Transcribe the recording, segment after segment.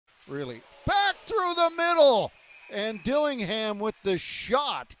really. Back through the middle, and Dillingham with the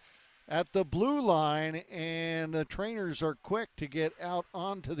shot at the blue line, and the trainers are quick to get out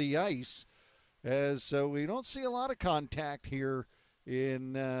onto the ice, as we don't see a lot of contact here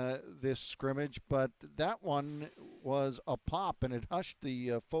in this scrimmage, but that one was a pop, and it hushed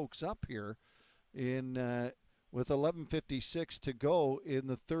the folks up here in with 11:56 to go in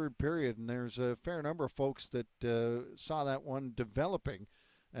the third period, and there's a fair number of folks that saw that one developing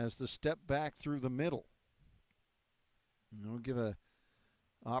as the step back through the middle. And we'll give a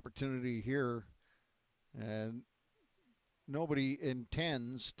opportunity here, and nobody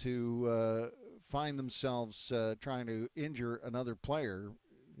intends to find themselves trying to injure another player.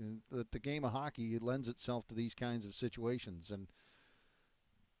 The game of hockey lends itself to these kinds of situations, and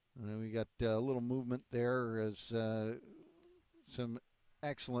we got a little movement there as some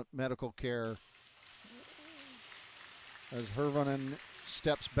excellent medical care as Hirvonen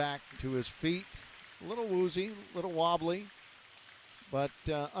steps back to his feet. A little woozy, a little wobbly, but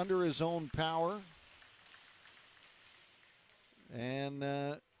under his own power.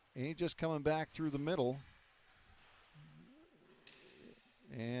 And he just coming back through the middle.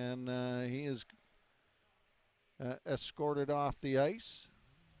 And he is escorted off the ice.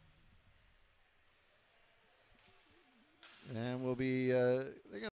 And will be